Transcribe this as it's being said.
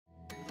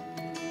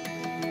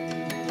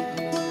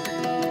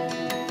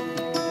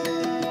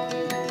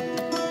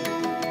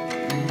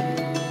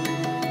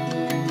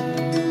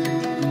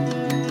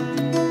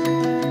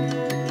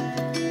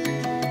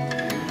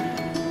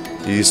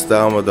hier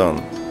staan we dan,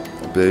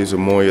 op deze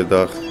mooie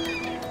dag,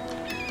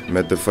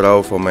 met de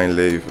vrouw van mijn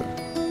leven.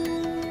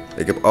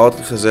 Ik heb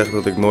altijd gezegd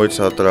dat ik nooit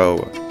zou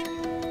trouwen,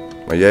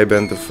 maar jij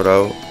bent de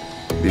vrouw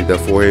die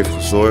daarvoor heeft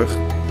gezorgd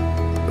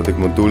dat ik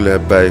mijn doelen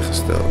heb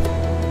bijgesteld.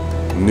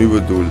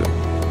 Nieuwe doelen,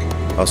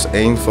 als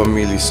één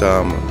familie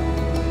samen.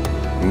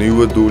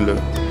 Nieuwe doelen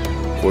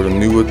voor een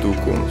nieuwe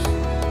toekomst,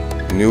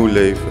 nieuw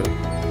leven,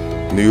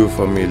 nieuwe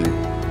familie.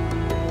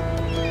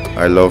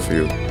 I love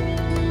you.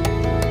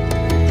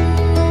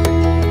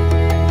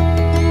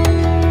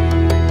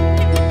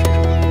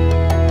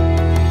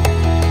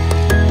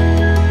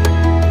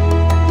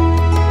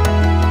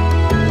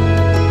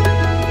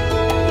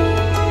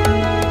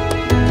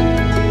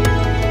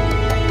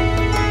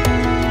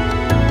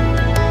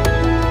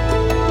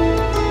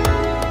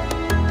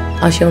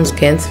 Als je ons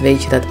kent,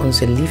 weet je dat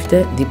onze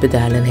liefde diepe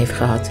dalen heeft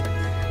gehad.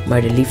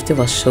 Maar de liefde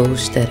was zo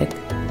sterk.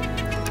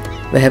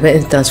 We hebben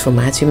een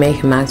transformatie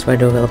meegemaakt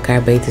waardoor we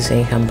elkaar beter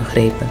zijn gaan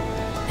begrijpen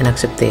en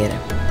accepteren.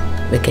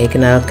 We kijken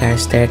naar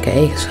elkaars sterke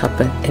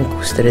eigenschappen en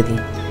koesteren die.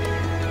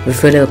 We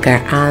vullen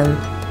elkaar aan.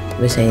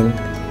 We zijn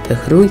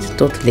gegroeid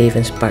tot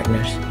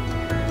levenspartners.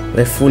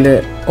 We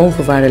voelen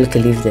onvoorwaardelijke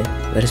liefde.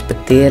 We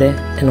respecteren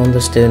en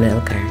ondersteunen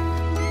elkaar.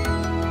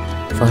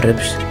 Van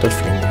rups tot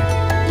vlinder.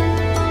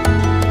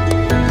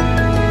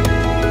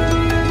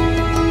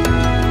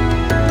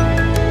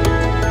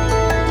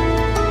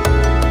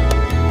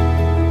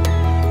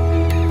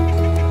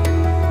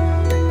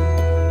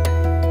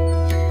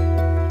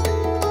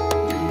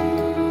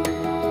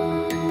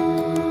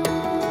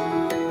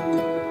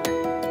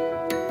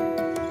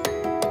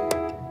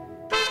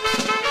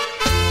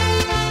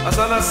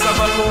 Asana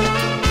sabalu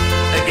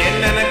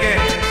again and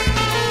again.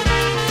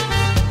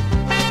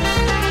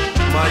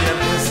 Maya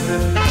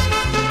listening.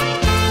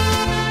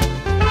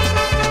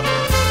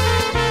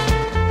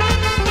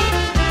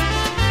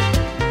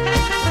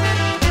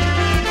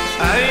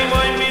 I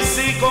moi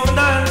misi con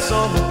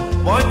danzo,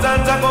 moi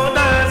tanta con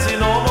danzi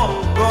no mo,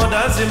 con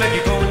danzi me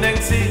ki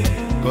connexi,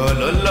 con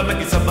lolla me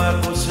ki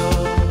sabaku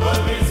show. Moi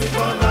misi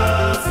con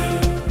danzi,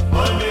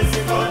 moi misi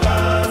con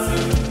danzi,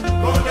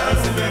 con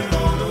danzi me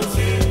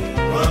conosci.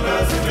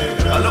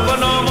 Alongo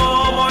no mo,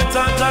 moi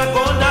tanta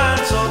con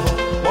danzo,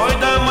 moi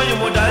da mo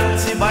io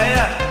danzi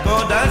baya,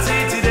 con danzi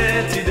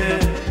tide,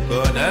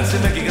 con danzi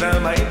me ki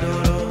grama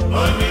idolo.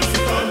 Moi misi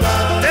con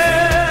danzi,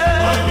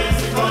 moi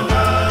misi con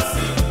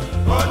danzi,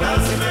 con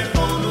danzi me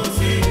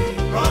conosci,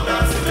 con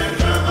danzi me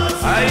grama.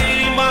 Ai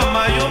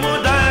mama io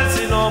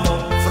danzi no mo,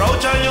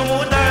 fraucha io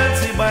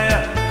danzi baya,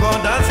 con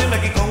danzi me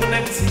ki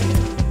connexi,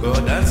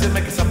 con danzi me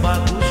ki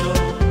sabaku show.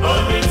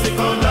 Moi misi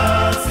con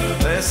danzi,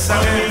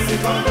 moi misi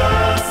con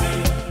danzi.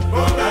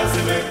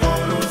 Condanzi me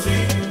conosci,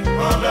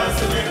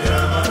 condanzi me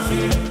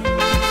gramasi.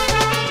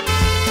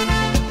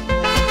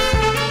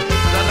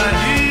 Dalla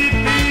hip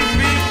hip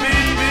hip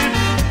hip hip.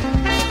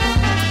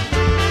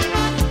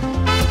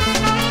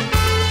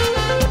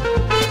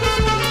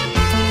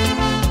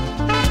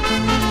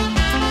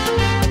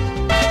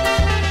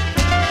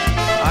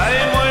 Ai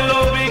moi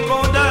lobby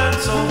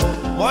condanzo,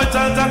 moi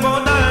tanta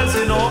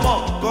condanzi no mo,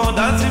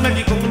 condanzi me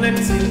chi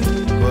connexi,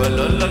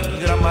 quello lo chi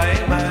gramai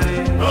mai.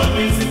 Non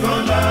mi si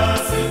condanzi.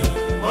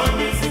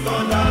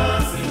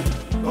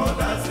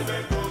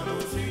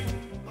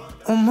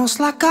 Almost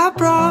like I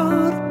brought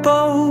a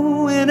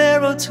bow and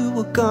arrow to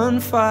a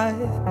gunfight.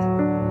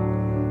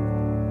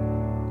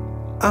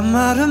 I'm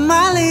out of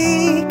my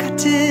league, I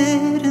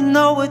didn't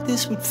know what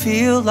this would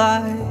feel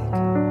like.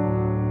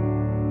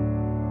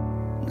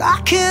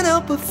 I can't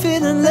help but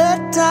feeling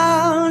let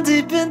down,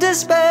 deep in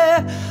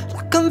despair,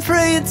 like I'm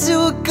praying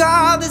to a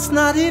God that's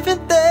not even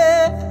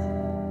there.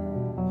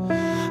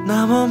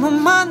 Now I'm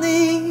on my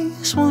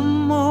knees one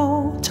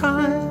more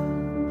time.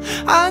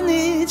 I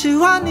need you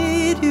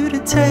to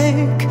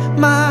take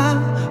my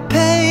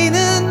pain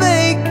and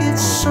make it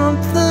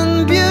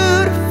something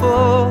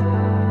beautiful.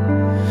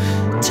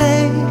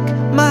 Take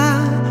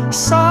my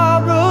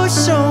sorrow,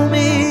 show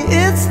me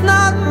it's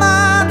not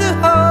mine to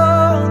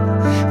hold.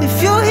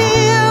 If you're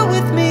here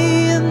with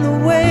me in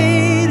the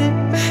waiting,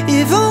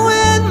 even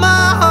when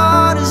my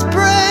heart is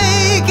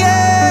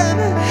breaking,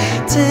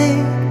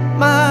 take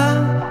my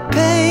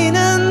pain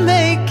and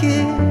make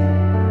it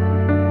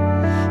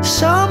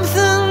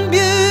something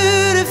beautiful.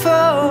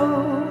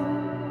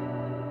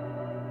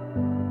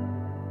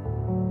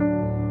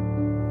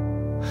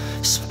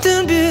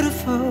 Something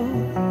beautiful.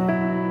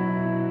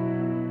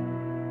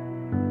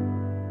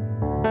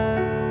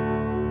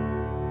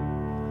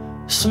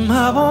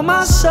 Somehow all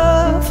my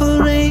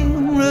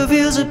suffering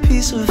reveals a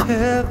piece of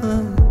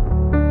heaven,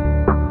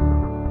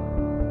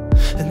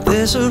 and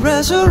there's a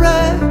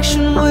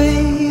resurrection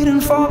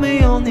waiting for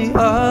me on the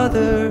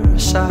other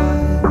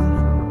side.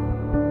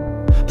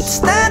 But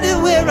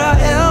standing where I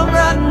am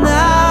right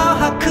now,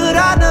 how could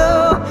I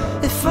know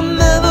if I'm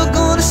ever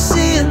gonna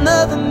see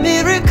another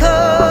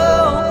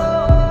miracle?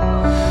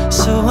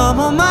 So I'm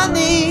on my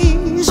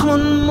knees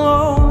one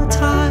more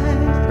time.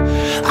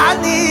 I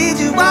need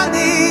you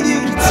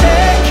to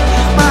take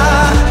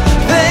my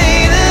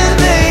pain and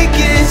make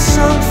it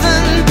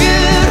something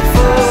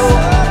beautiful.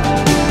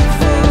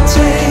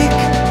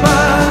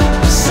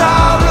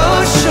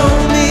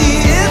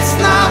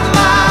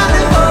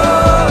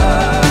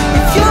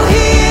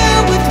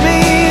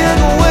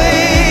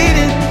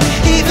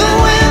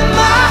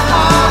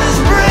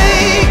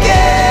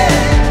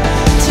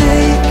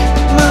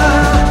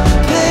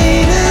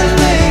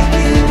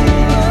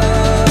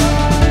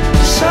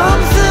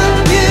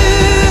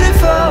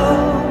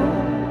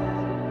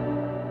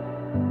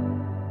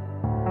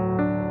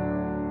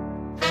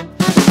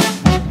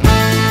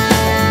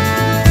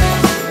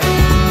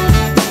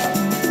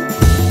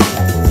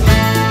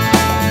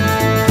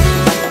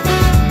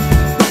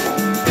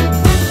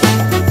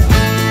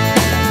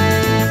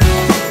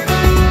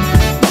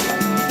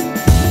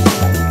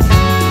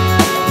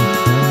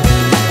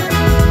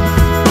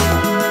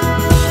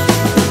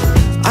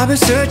 I've been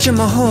searching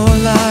my whole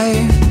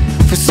life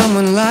for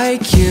someone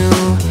like you,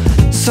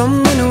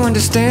 someone who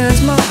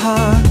understands my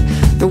heart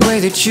the way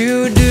that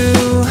you do.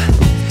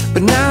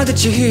 But now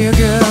that you're here,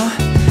 girl,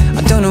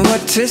 I don't know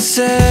what to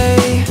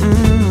say.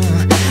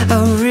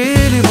 I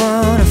really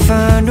wanna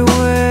find a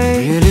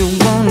way, really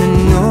wanna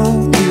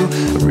know you, I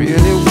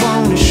really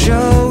wanna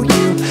show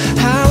you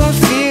how I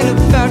feel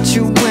about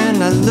you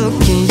when I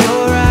look in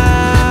your eyes.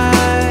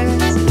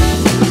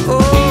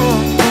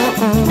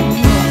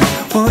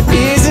 Oh,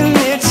 isn't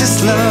it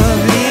just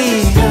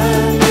lovely?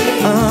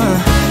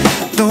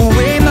 The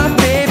way my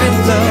baby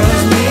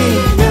loves me.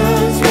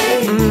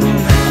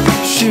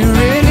 She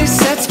really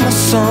sets my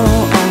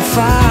soul on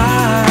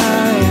fire,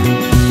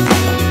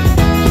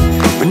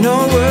 but no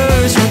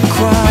words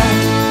required.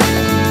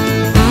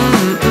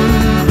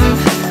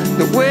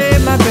 The way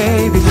my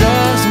baby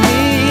loves me,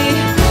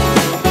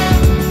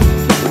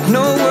 with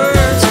no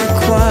words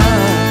required.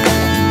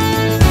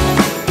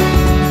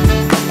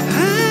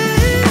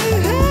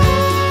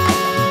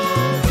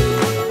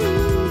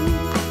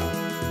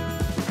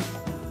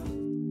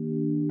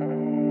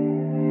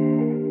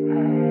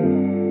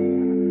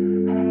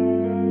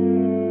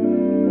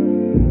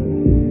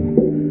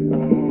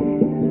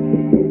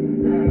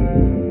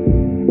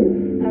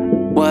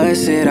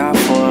 What's it all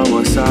for?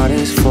 What's all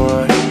this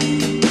for?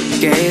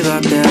 Gave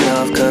up their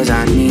love cause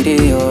I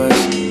needed yours.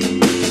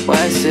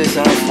 What's this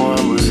all for?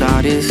 What's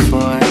all this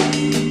for?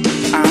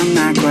 I'm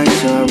not quite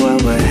sure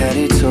what we're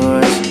headed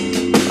towards,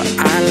 but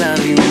I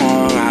love you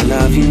more, I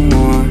love you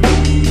more.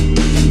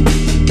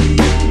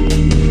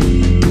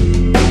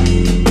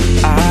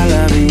 I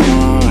love you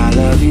more, I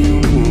love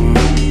you more.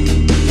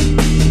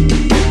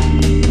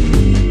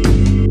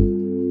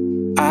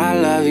 I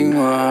love you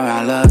more,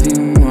 I love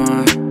you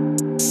more.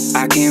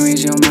 I can't read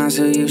your mind,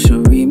 so you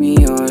should read me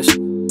yours.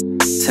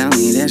 Tell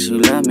me that you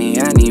love me,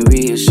 I need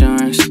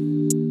reassurance.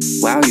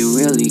 Wow, you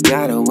really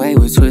got away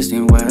with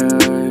twisting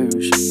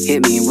words.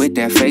 Hit me with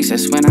that face,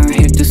 that's when I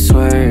hit the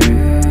swerve.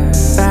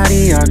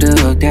 Body off the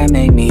hook, that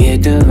make me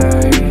hit the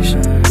verse.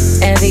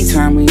 Every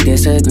time we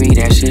disagree,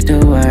 that shit the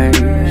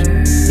worst.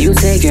 You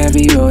take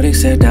every road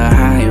except the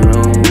high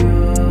road.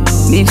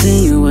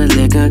 Mixing you with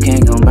liquor,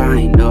 can't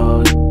combine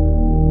those.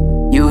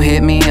 You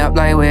hit me up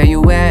like where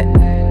you at?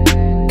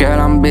 Girl,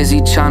 I'm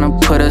busy tryna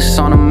put us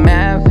on a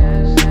map.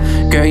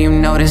 Girl, you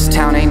know this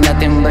town ain't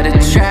nothing but a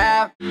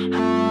trap.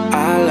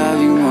 I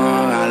love you more,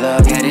 I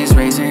love you. Head is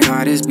racing,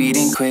 heart is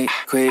beating quick,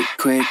 quick,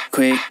 quick,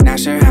 quick. Not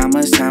sure how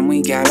much time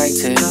we got, like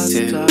tick,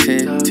 tick,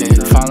 tick,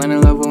 tick. Falling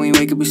in love when we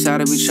wake up beside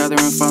of each other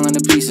and falling to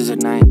pieces at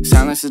night.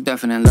 Silence is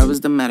deafening, love is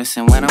the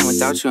medicine. When I'm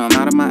without you, I'm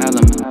out of my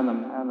element.